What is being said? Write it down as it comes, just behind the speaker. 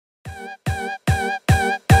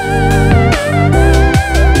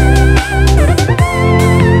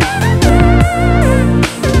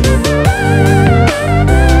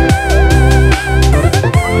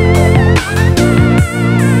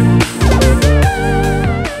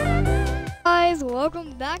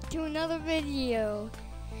another video.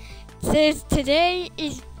 Since today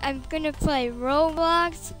is I'm gonna play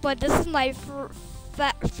Roblox, but this is my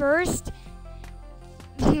first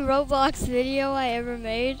Roblox video I ever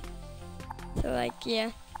made. So like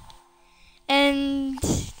yeah. And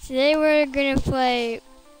today we're gonna play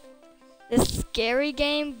this scary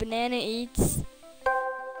game, Banana Eats.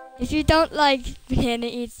 If you don't like Banana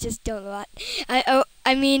Eats, just don't like.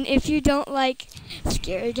 I mean, if you don't like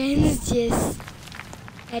scary games, just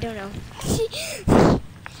I don't know.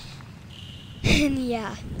 And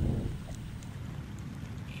yeah,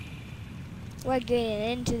 we're getting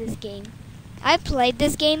into this game. I played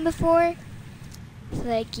this game before, so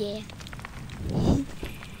like yeah.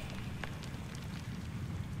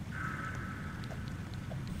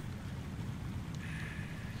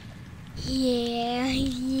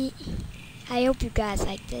 Yeah, I hope you guys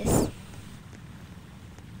like this.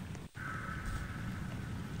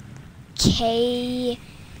 Okay,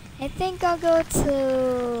 I think I'll go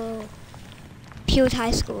to Pewt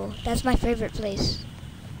High School. That's my favorite place.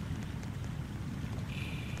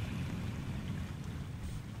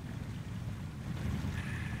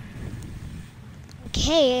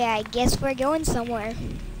 Okay, I guess we're going somewhere.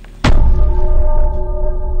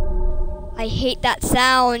 I hate that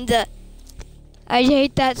sound. I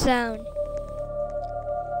hate that sound.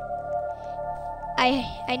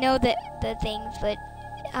 I know the things, but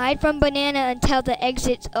hide from banana until the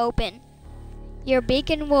exit's open. Your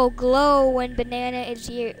beacon will glow when banana is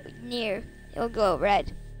near. It'll glow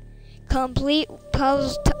red. Complete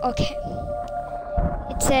puzzles. Okay.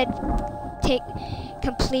 It said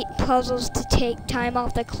complete puzzles to take time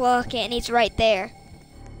off the clock, and he's right there.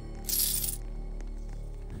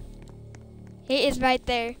 He is right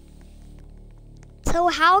there. So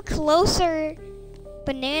how closer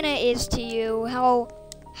banana is to you, how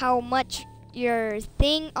much your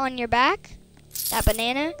thing on your back, that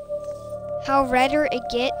banana, how redder it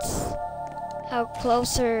gets, how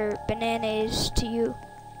closer banana is to you.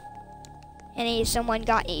 And someone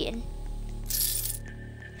got eaten.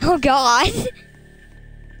 Oh God.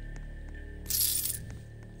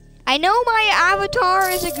 I know my avatar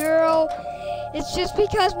is a girl. It's just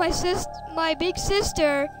because my big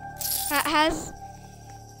sister has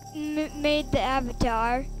made the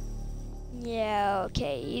avatar. Yeah,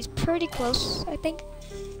 okay, he's pretty close, I think.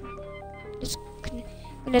 Just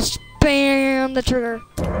gonna spam the trigger.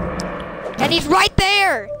 And he's right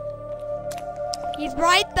there! He's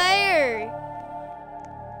right there!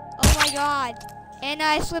 Oh my God. And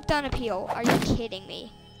I slipped on a peel. Are you kidding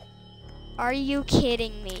me? Are you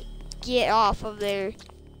kidding me? Get off of there.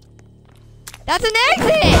 That's an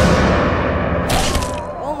exit!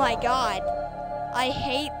 Oh my God. I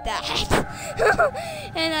hate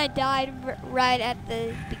that. And I died right at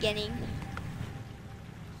the beginning.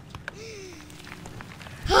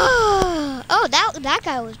 Oh, that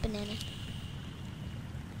guy was banana.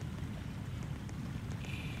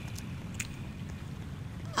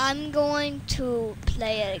 I'm going to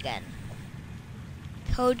play it again.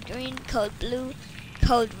 Code green, code blue,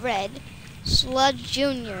 code red, Sludge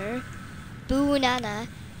Junior, Banana,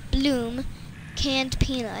 Bloom, Canned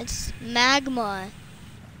Peanuts, Magma,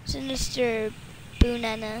 Sinister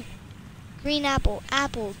Banana, Green Apple,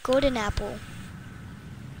 Apple, Golden Apple.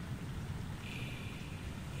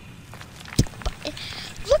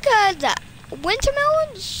 Look at that.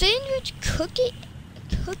 Wintermelon, sandwich, cookie,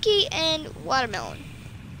 and watermelon.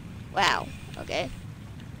 Wow, okay.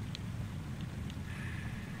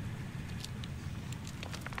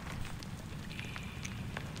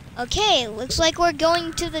 Okay, looks like we're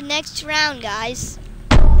going to the next round, guys.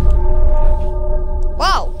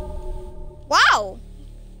 Wow. Wow.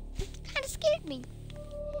 Kind of scared me.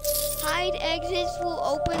 Hide exits will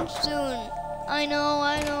open soon. I know.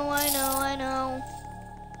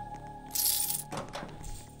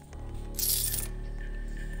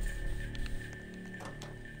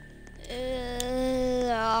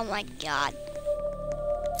 Oh my God.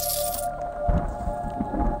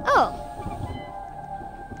 Oh.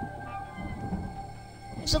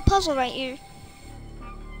 There's a puzzle right here.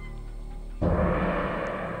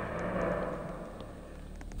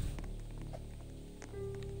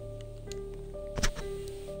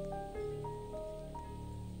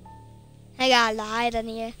 I gotta hide in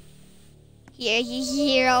here.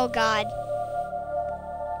 Here, oh God.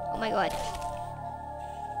 Oh my God.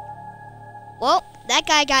 Well, that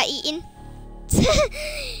guy got eaten.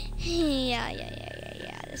 Yeah,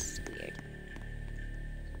 this is weird.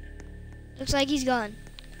 Looks like he's gone.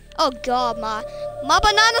 Oh God, my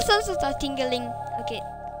banana sensors are tingling. Okay.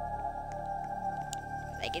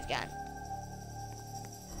 Like he's gone.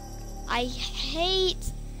 I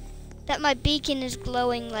hate that my beacon is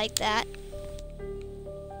glowing like that.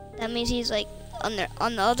 That means he's like on the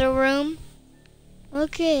other room.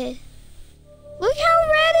 Look how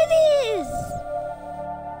red it is.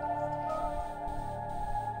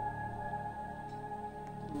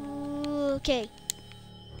 Okay.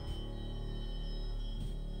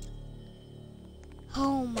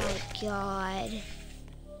 Oh my god.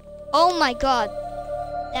 Oh my god.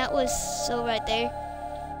 That was so right there.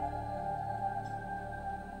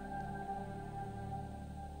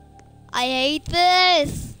 I hate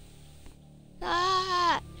this.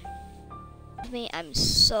 Ah. I'm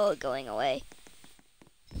so going away.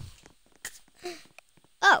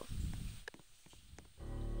 Oh.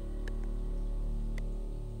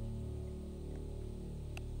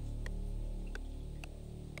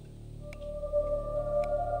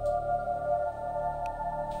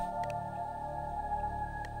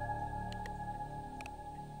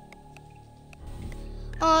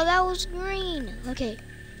 Oh, that was green. Okay.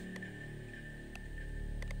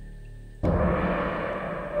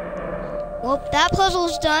 Well, that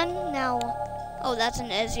puzzle's done. Now, oh, that's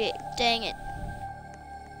an exit. Dang it.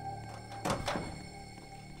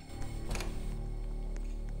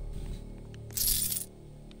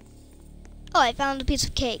 Oh, I found a piece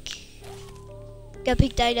of cake. Gotta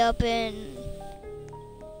pick that up and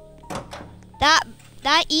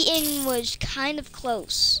that eating was kind of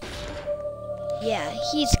close. Yeah,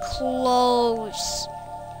 he's close.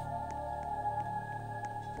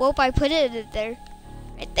 Whoop, I put it there.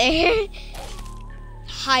 Right there.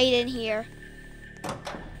 Hide in here.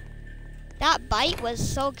 That bite was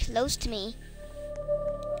so close to me.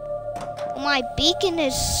 My beacon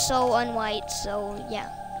is so unwhite, so yeah.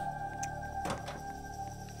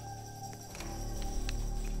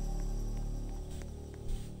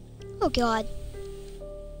 Oh god.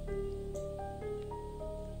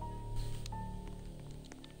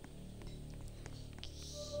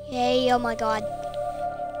 Hey, oh my god.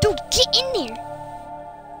 Dude, get in there!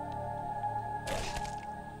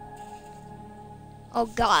 Oh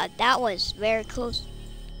god, that was very close.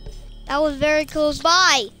 That was very close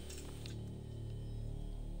by.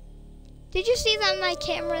 Did you see that my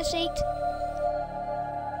camera shaked?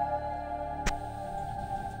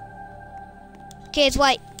 Okay, it's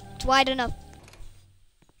white. It's wide enough.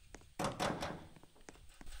 I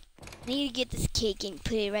need to get this cake and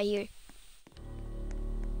put it right here.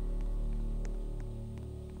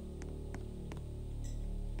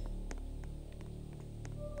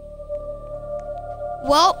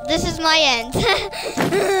 Well, this is my end.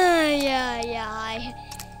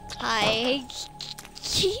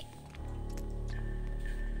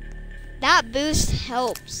 That boost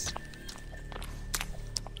helps.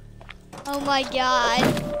 Oh my god.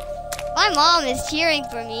 My mom is cheering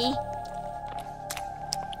for me.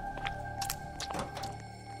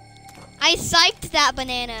 I psyched that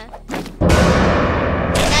banana. And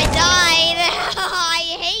I died.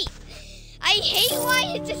 I hate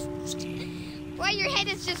why your head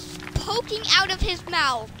is just poking out of his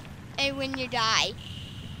mouth and when you die.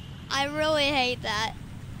 I really hate that.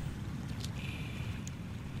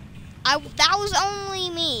 That was only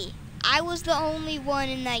me. I was the only one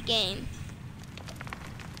in that game.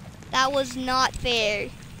 That was not fair.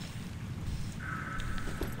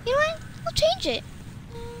 You know what? I'll change it.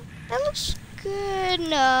 That looks good.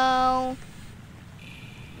 No.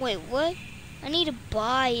 Wait, what? I need to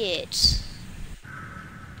buy it.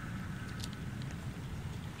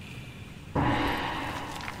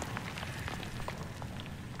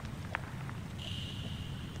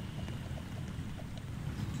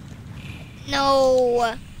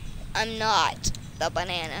 No, I'm not the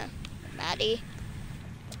banana, Maddie.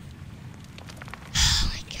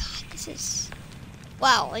 Oh my god, this is...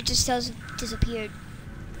 Wow, it just disappeared.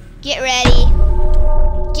 Get ready.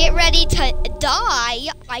 Get ready to die.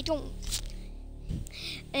 I don't...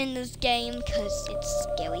 in this game because it's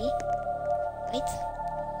scary. Right?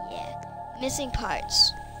 Yeah. Missing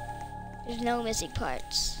parts. There's no missing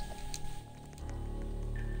parts.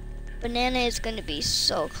 Banana is going to be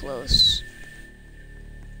so close.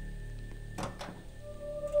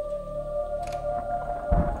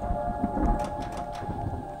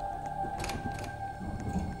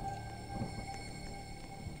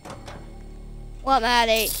 What,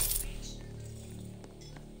 Maddie?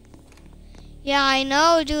 Yeah, I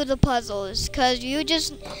know, do the puzzles, cause you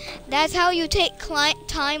just, that's how you take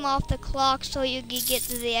time off the clock so you can get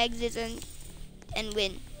to the exits and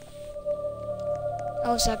win. I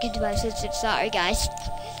was talking to my sister, sorry guys.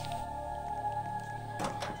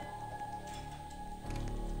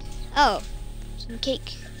 Oh, some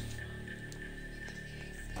cake.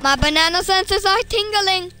 My banana senses are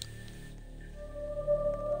tingling.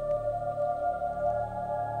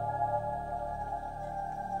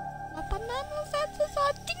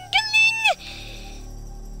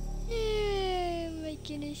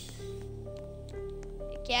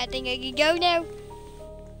 think I can go now.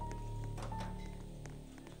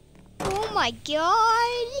 Oh my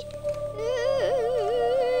god.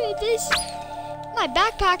 My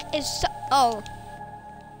backpack is so, oh.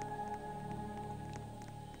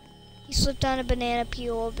 He slipped on a banana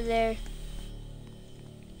peel over there.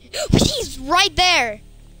 He's right there.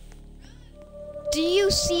 Do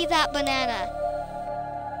you see that banana?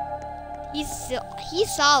 He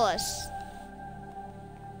saw us.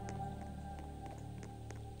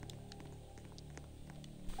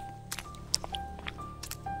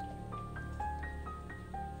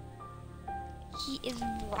 He is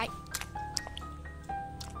right.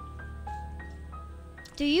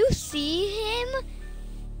 Do you see him?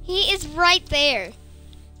 He is right there.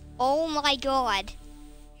 Oh my god.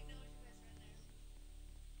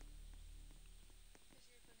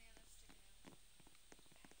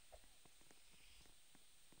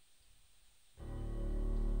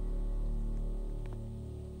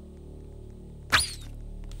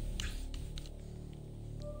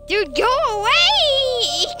 Dude, go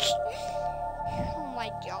away! Oh my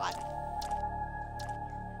god.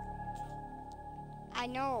 I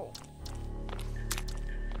know.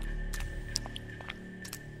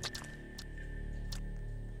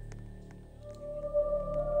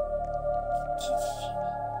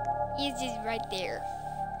 He's just right there.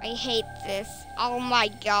 I hate this. Oh my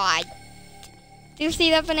god. Do you see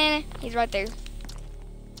that banana? He's right there.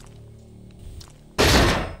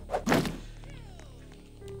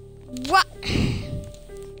 What?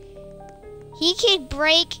 He could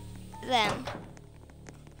break them.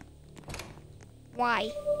 Why?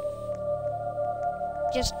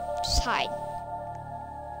 Just hide.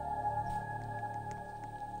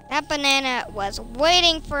 That banana was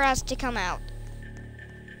waiting for us to come out.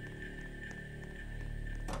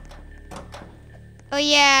 Oh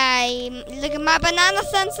yeah, look at my banana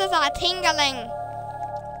senses are tingling.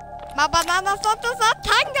 My banana senses are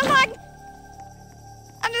tingling.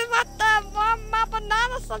 And my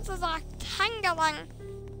banana senses are tingling.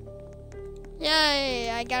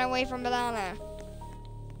 Yay, I got away from banana.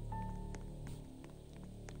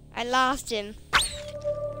 I lost him.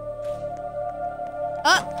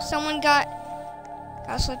 Oh, someone got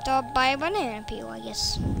slipped up by a banana peel, I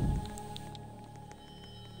guess.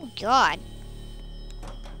 Oh god.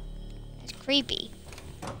 It's creepy.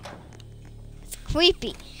 It's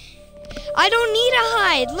creepy. I don't need to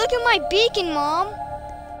hide. Look at my beacon, Mom.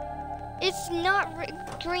 It's not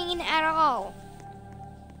green at all.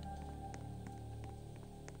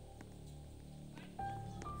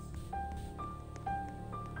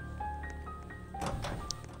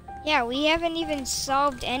 Yeah, we haven't even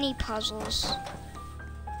solved any puzzles.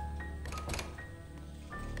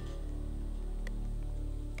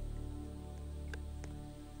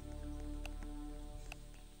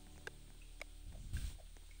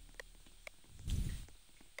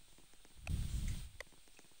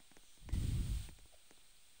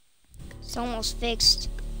 It's almost fixed.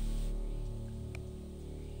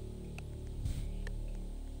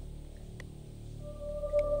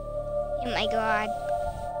 Oh my god.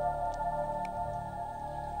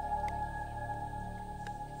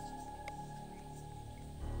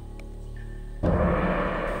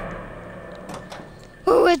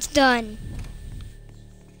 Oh, it's done.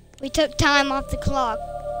 We took time off the clock.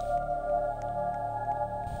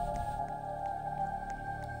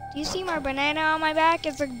 Do you see my banana on my back?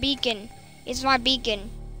 It's a beacon. It's my beacon.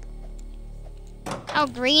 How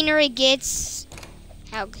greener it gets,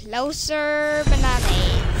 how closer banana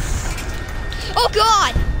is. Oh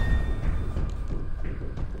god!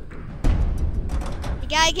 You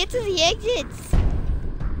gotta get to the exits.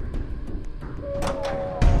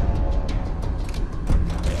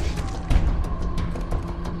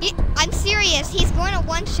 I'm serious, he's going to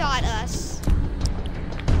one-shot us.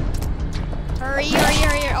 Hurry, hurry,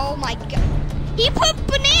 hurry, oh my god. He put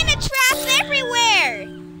banana traps everywhere!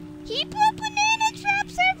 He put banana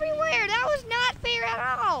traps everywhere! That was not fair at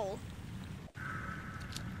all.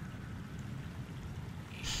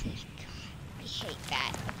 Oh my god, I hate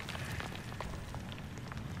that.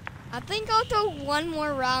 I think I'll throw one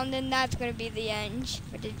more round and that's gonna be the end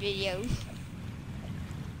for this video.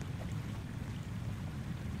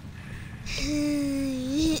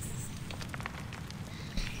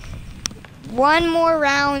 One more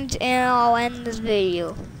round and I'll end this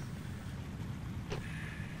video.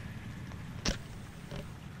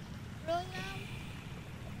 Really now?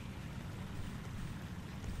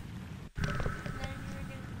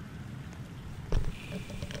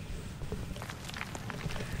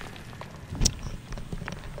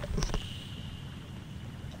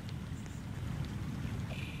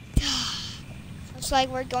 Looks like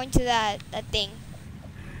we're going to that thing.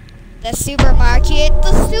 The supermarket.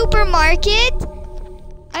 The supermarket.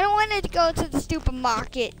 I don't want to go to the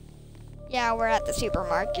supermarket. Yeah, we're at the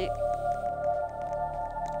supermarket.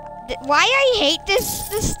 Why I hate this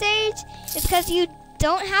stage is because you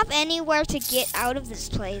don't have anywhere to get out of this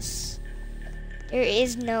place. There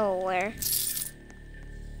is nowhere.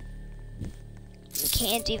 You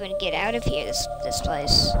can't even get out of here, this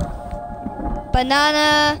place.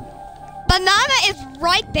 Banana. Banana is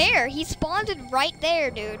right there. He spawned right there,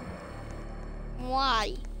 dude.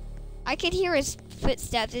 Why? I could hear his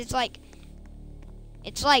footsteps. It's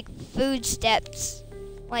like food steps.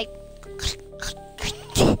 Like.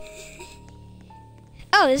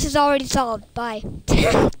 Oh, this is already solved. Bye.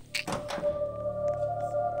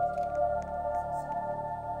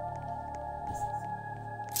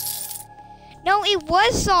 No, it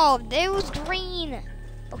was solved. It was green.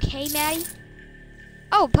 Okay, Maddie.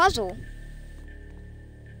 Oh, puzzle.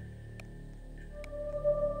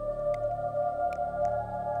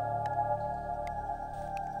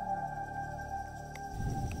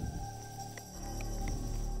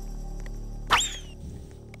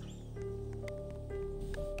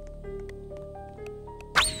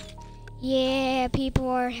 Yeah, people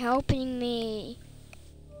are helping me.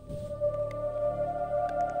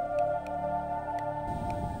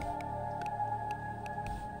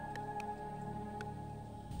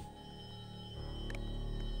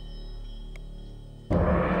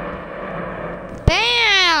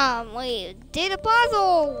 Bam! We did a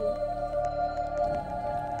puzzle!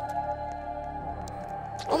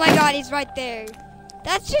 Oh my god, he's right there.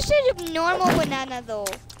 That's just a normal banana though.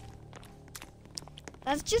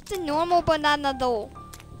 That's just a normal banana though.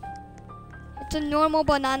 It's a normal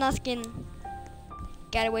banana skin.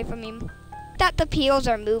 Get away from him. That the peels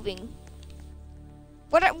are moving.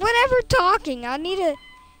 Whatever talking. I need to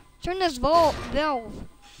turn this valve.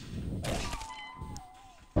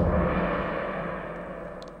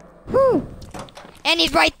 Whew. And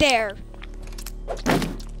he's right there.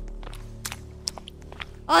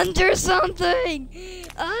 Under something.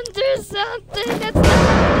 Under something. That's not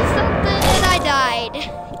under something. And I died.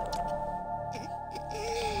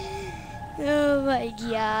 Oh my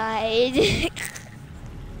god.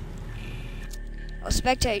 Oh,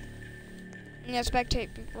 spectate. Yeah,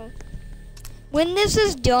 spectate people. When this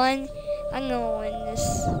is done, I'm gonna win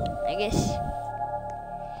this, I guess.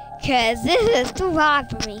 Cause this is too hard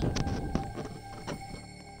for me.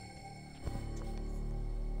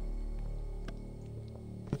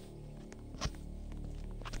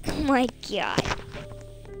 Oh my god.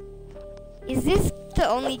 Is this the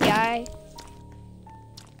only guy?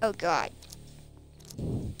 Oh god.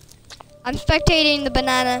 I'm spectating the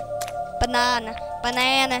banana. Banana.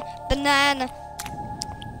 Banana. Banana.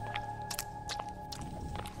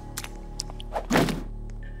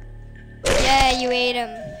 Yeah, you ate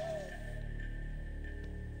him.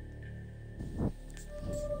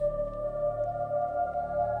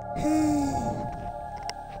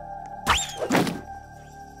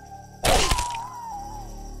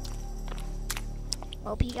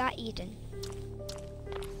 Hope he got eaten.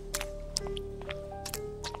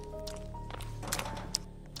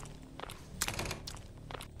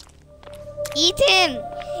 Eat him!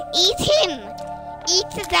 Eat him! Eat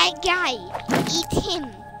that guy! Eat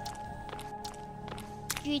him!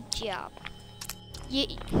 Good job.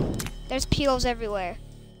 There's peels everywhere.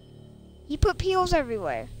 He put peels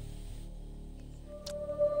everywhere.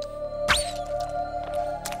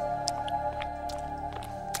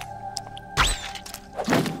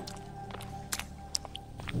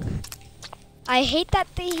 I hate that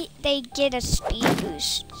they get a speed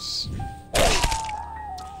boost.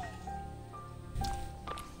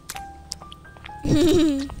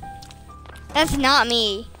 That's not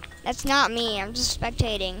me. That's not me. I'm just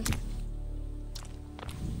spectating.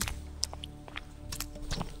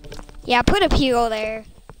 Yeah, put a peel there.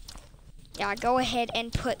 Yeah, go ahead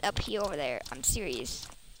and put a peel over there. I'm serious.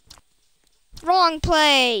 Wrong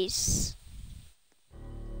place.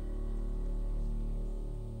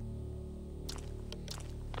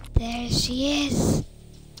 There she is.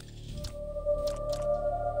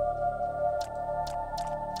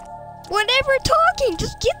 Whatever talking,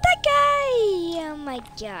 just get that guy. Oh my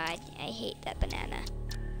god, I hate that banana.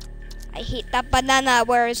 I hate that banana.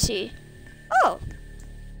 Where is he? Oh.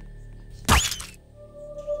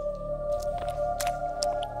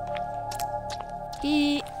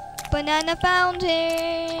 Banana found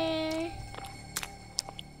her.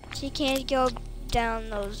 She can't go down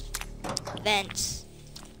those vents.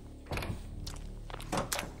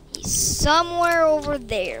 He's somewhere over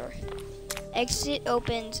there. Exit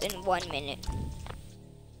opens in 1 minute.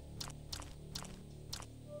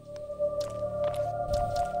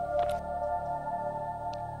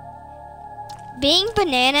 Being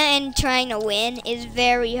banana and trying to win is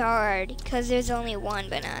very hard because there's only one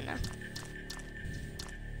banana.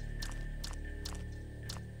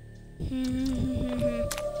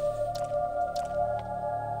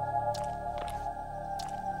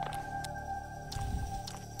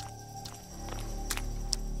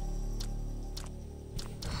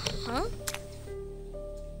 Huh?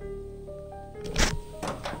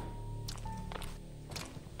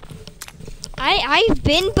 I've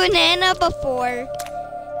been banana before,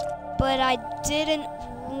 but I didn't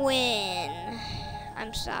win.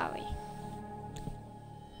 I'm sorry.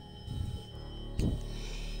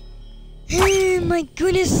 Oh my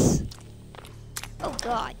goodness. Oh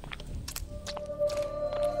God.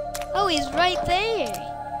 Oh, he's right there.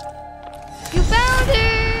 You found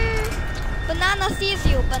her. Banana sees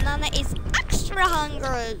you. Banana is extra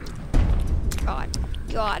hungry.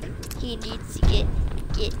 God. He needs to get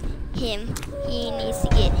him. He needs to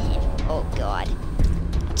get him. Oh God.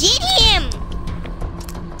 Get him!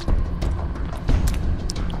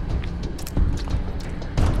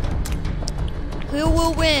 Who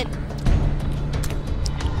will win?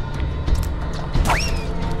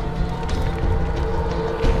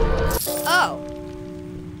 Oh.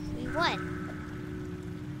 We won.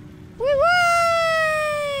 We won!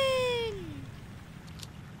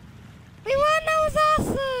 We won! That was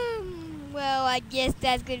awesome! Well, I guess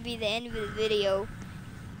that's going to be the end of the video.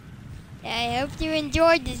 I hope you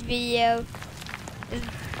enjoyed this video.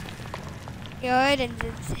 Go ahead and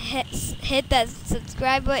hit that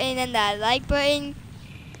subscribe button and that like button.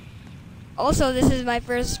 Also, this is my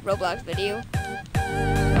first Roblox video.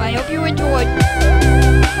 I hope you enjoyed.